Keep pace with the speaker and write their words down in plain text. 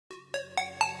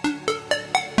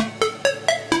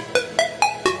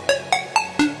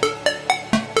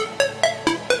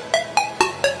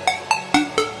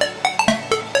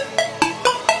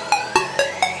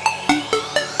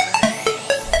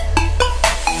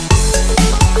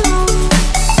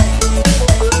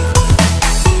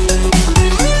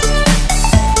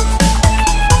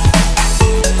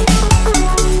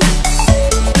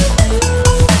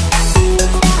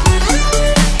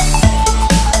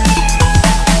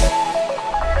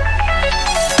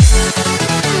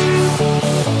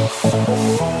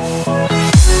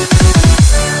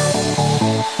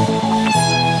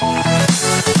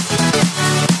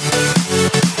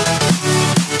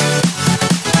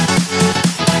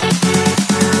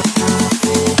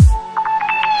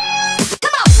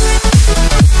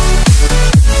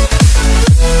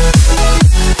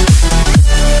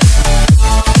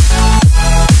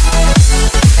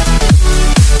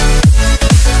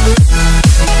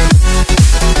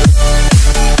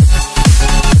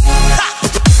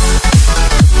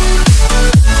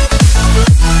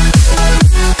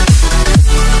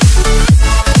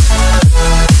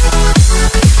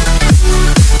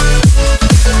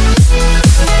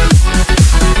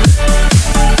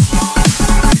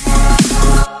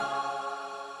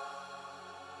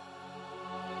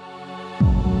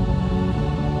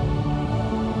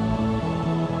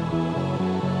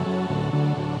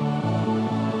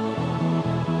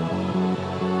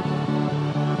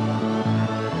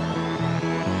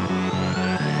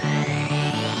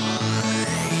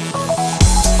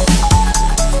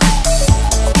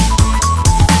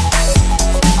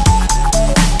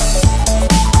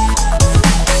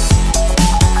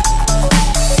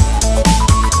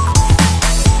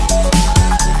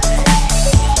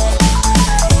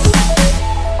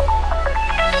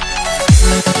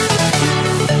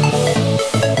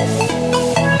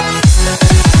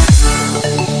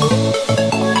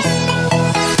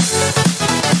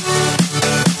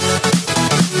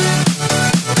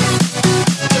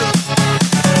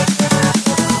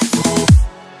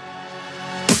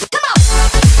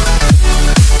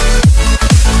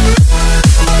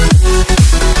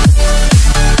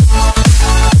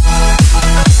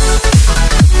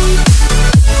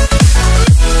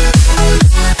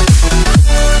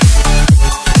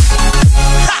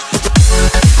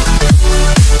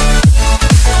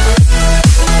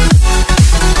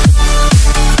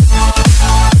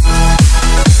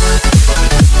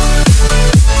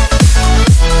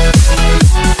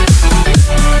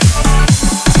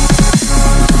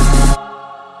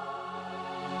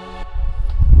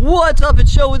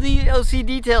Joe with the OC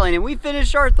Detailing, and we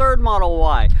finished our third Model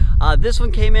Y. This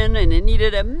one came in and it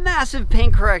needed a massive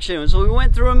paint correction, so we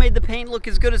went through and made the paint look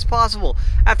as good as possible.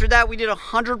 After that, we did a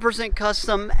 100%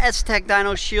 custom S-Tech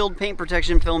DYNOshield paint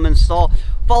protection film install,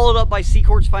 followed up by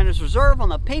CQuartz Finest Reserve on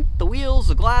the paint, the wheels,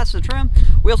 the glass, the trim.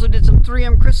 We also did some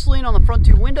 3M crystalline on the front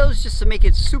two windows just to make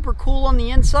it super cool on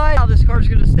the inside. Now this car's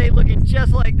gonna stay looking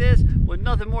just like this with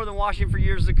nothing more than washing for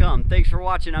years to come. Thanks for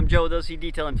watching. I'm Joe with OC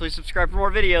Detailing. Please subscribe for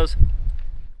more videos.